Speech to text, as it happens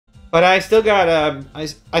But I still got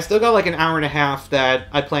I still got like an hour and a half that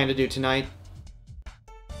I plan to do tonight.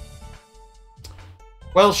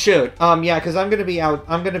 Well, shoot. Yeah, because I'm gonna be out.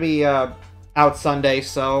 I'm gonna be out Sunday,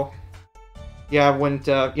 so yeah, I wouldn't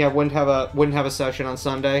have a session on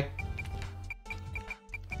Sunday.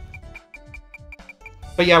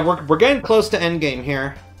 But yeah, we're getting close to endgame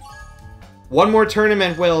here. One more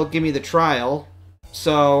tournament will give me the trial,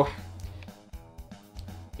 so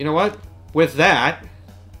you know what? With that,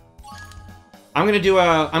 I'm gonna do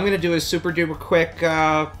a super duper quick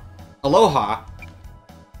Aloha.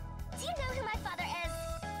 Do you know who my father is?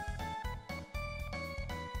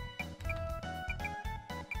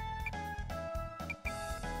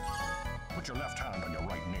 Put your left hand on your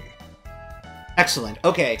right knee. Excellent.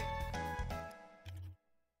 Okay.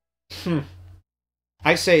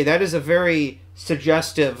 I say that is a very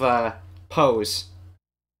suggestive pose.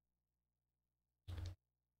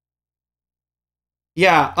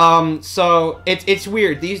 Yeah, so it's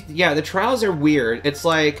weird. The trials are weird. It's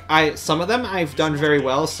like some of them I've done very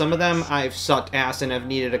well, some of them I've sucked ass and have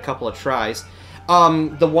needed a couple of tries.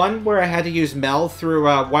 The one where I had to use Mel through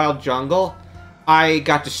Wild Jungle, I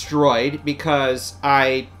got destroyed because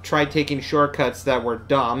I tried taking shortcuts that were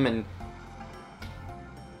dumb and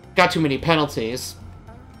got too many penalties.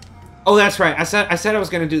 Oh, that's right. I said I was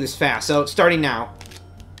going to do this fast. So, starting now.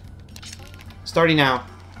 Starting now.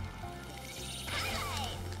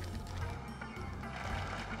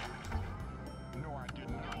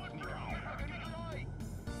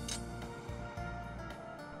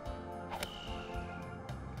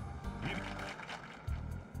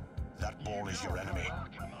 That ball is your enemy.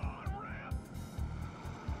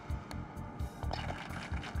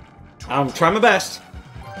 I'm trying my best.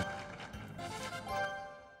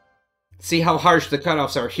 See how harsh the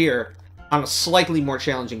cutoffs are here on a slightly more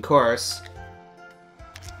challenging course.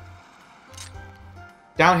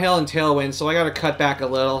 Downhill and tailwind, so I gotta cut back a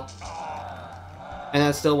little. And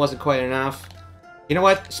that still wasn't quite enough. You know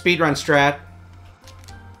what? Speedrun strat.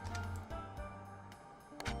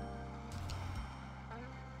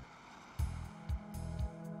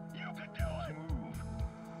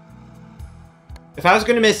 If I was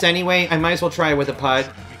gonna miss anyway, I might as well try it with a putt.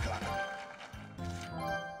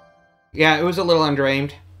 Yeah, it was a little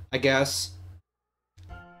underaimed, I guess.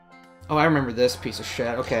 Oh, I remember this piece of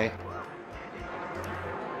shit. Okay.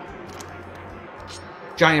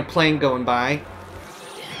 Giant plane going by.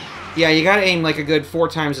 Yeah, you gotta aim like a good 4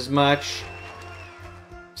 times as much.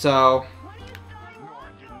 So...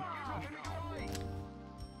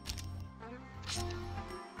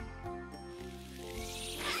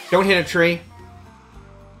 don't hit a tree.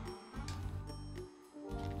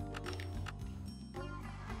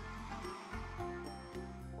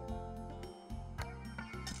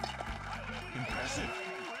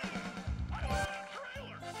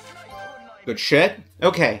 Good shit.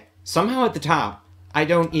 Okay. Somehow at the top, I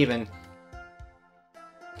don't even...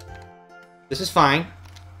 This is fine.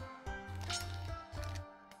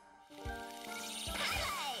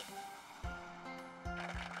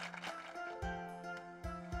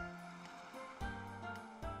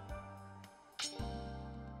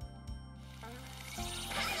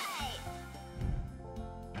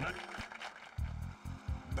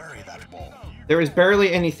 Bury that ball. There is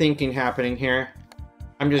barely any thinking happening here.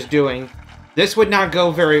 I'm just doing... This would not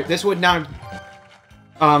go very... This would not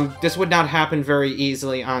happen very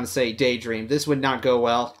easily on, say, Daydream. This would not go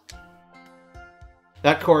well.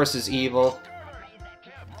 That course is evil.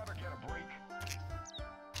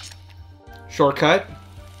 Shortcut.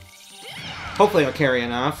 Hopefully I'll carry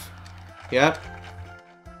enough. Yep.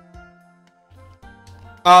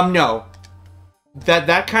 No.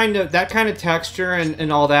 That kind of texture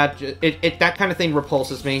and all that, that kind of thing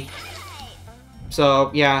repulses me.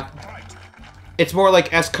 So, yeah. It's more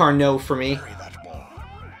like S-Car no for me.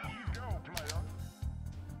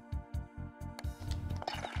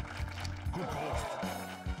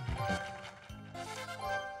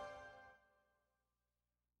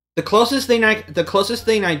 The closest thing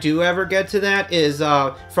I do ever get to that is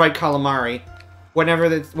fried calamari. Whenever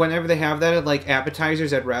they have that at like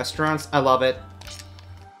appetizers at restaurants, I love it.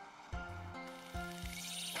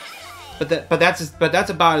 But that's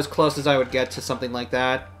about as close as I would get to something like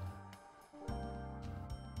that.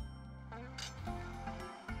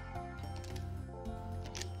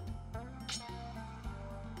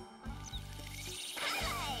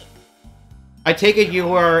 I take it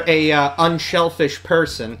you are a unshellfish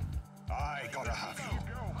person. I gotta have you.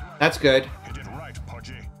 That's good. You did right,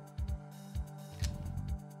 Pudgy.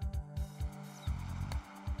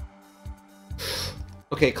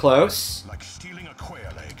 Okay, close. Like stealing a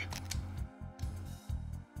quail egg.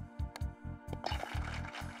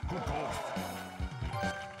 Good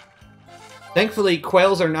Thankfully,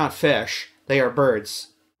 quails are not fish. They are birds.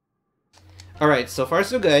 Alright, so far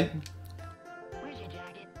so good. Where's your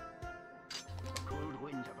jacket? Cold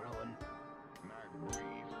winds are blowing. Mark,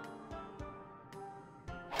 breathe.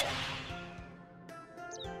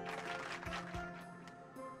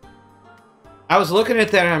 I was looking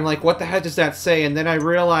at that and I'm like, what the heck does that say? And then I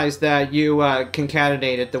realized that you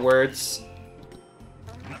concatenated the words.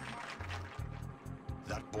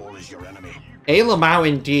 That ball is your enemy. Aloha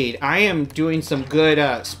indeed. I am doing some good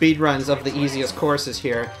speedruns of the easiest courses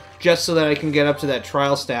here, just so that I can get up to that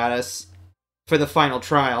trial status for the final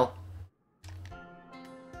trial.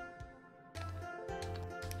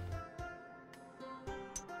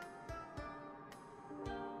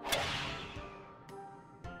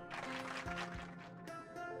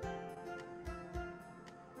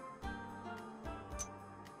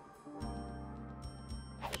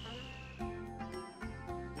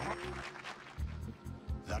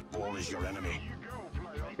 That ball is your enemy.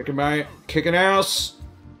 Kicking ass.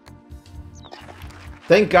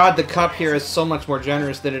 Thank God the cup here is so much more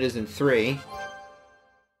generous than it is in 3.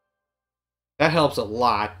 That helps a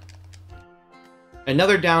lot.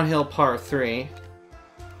 Another downhill par 3.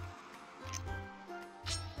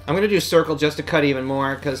 I'm gonna do circle just to cut even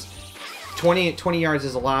more, because 20 yards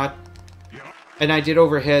is a lot. And I did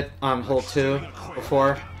overhit on hole 2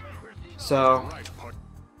 before. So,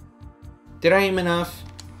 did I aim enough?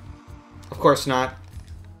 Of course not.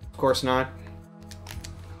 Of course not.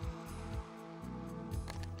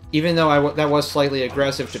 Even though that was slightly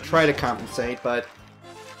aggressive to try to compensate, but...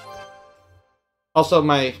 Also,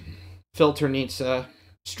 my filter needs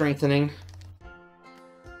strengthening.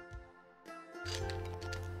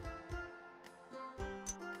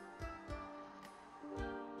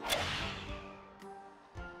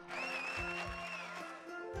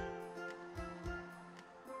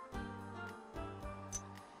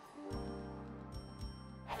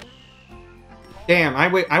 Damn, I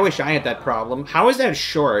wish I had that problem. How is that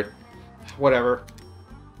short? Whatever.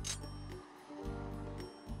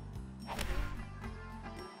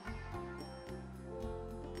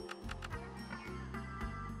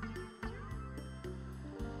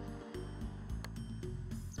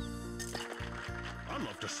 I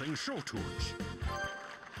love to sing show tunes.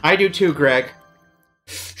 I do too, Greg.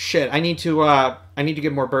 Shit, I need to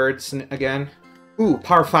get more birds again. Ooh,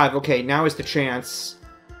 par 5. Okay, now is the chance.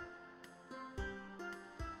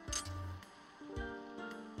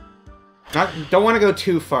 Don't want to go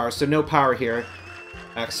too far, so no power here.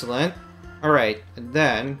 Excellent. Alright, and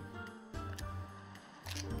then...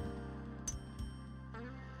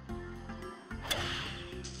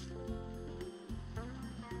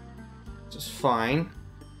 just fine.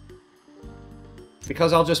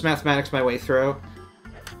 Because I'll just mathematics my way through.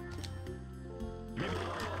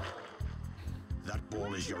 That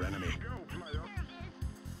ball is your enemy.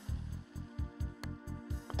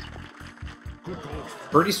 Good goal.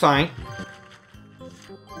 Birdie's fine.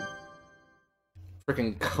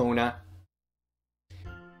 Freaking Kona.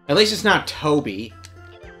 At least it's not Toby.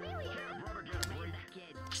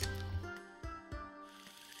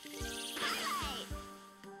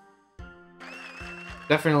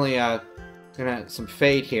 Definitely gonna some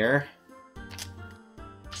fade here.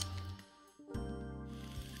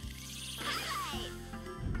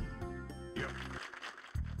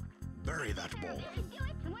 Bury that ball.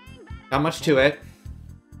 Not much to it.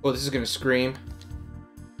 Oh, this is gonna scream.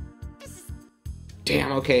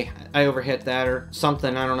 Damn, okay. I overhit that or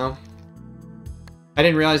something, I don't know. I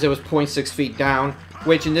didn't realize it was 0.6 feet down,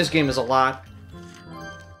 which in this game is a lot.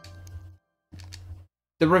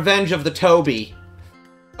 The Revenge of the Toby.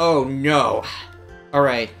 Oh no.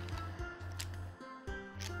 Alright.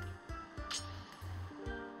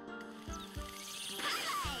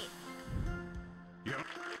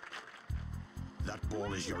 That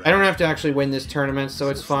ball is your enemy. I don't have to actually win this tournament, so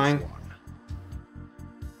it's fine.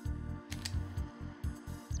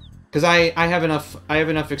 Because I have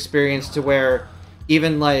enough experience to where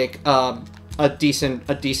even like a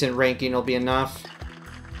decent ranking will be enough.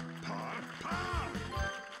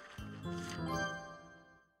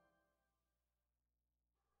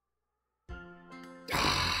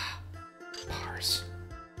 Pars.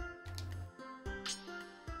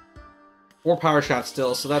 4 power shots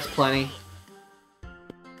still, so that's plenty.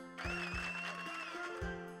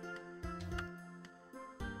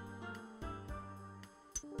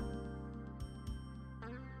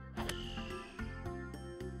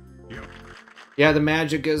 Yeah, the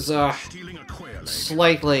magic is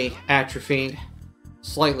slightly atrophied.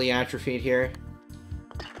 Slightly atrophied here.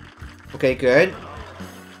 Okay, good.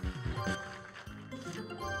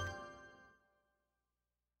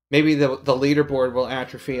 Maybe the leaderboard will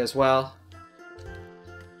atrophy as well.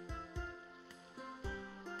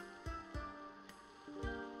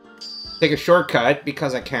 Take a shortcut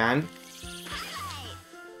because I can.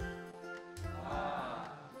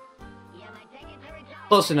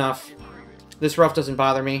 Close enough. This rough doesn't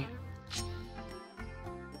bother me.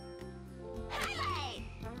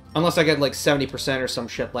 Unless I get like 70% or some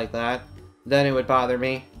shit like that. Then it would bother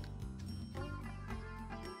me.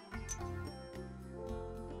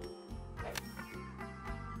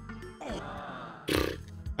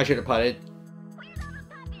 I should have putted.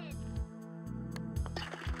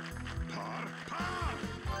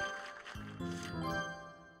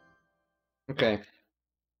 Okay.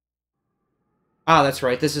 Ah, that's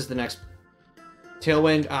right. This is the next...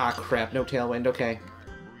 Tailwind? Ah, crap. No tailwind. Okay.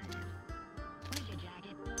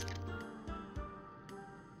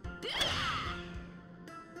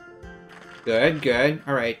 Good, good.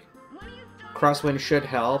 Alright. Crosswind should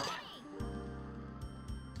help.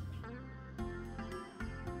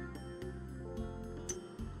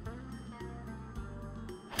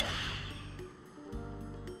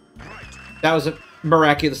 That was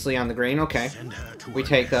miraculously on the green. Okay. We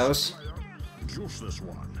take those. Juice this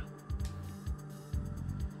one.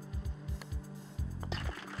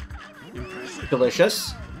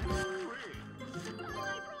 Delicious.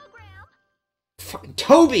 Fucking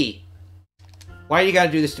Toby! Why you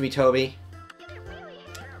gotta do this to me, Toby?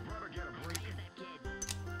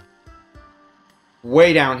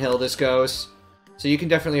 Way downhill this goes. So you can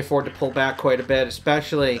definitely afford to pull back quite a bit,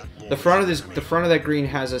 especially the front of that green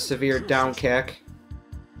has a severe down kick.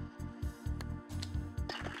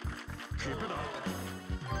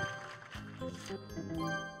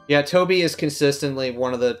 Yeah, Toby is consistently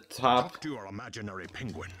one of the top. Talk to your imaginary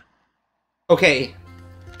penguin. Okay.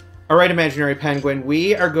 Alright, imaginary penguin,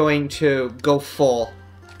 we are going to go full.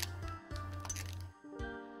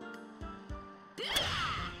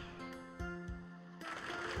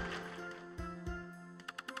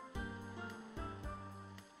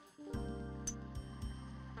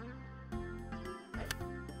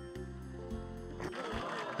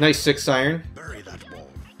 Nice 6 iron. Bury that ball.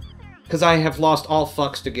 Because I have lost all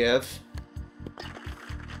fucks to give.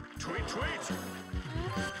 Tweet, tweet.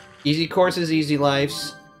 Easy courses, easy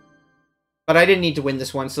lives. But I didn't need to win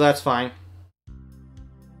this one, so that's fine.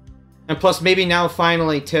 And plus, maybe now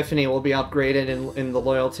finally Tiffany will be upgraded in the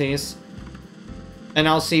loyalties. And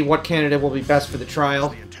I'll see what candidate will be best for the trial.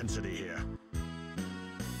 The intensity here.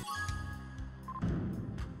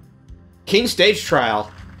 King Stage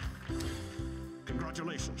Trial.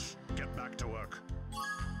 Congratulations. Get back to work.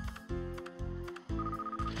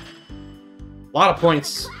 A lot of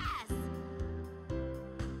points.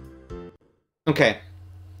 Okay.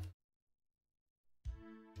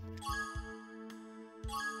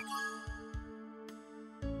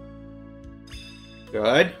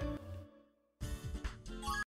 Good.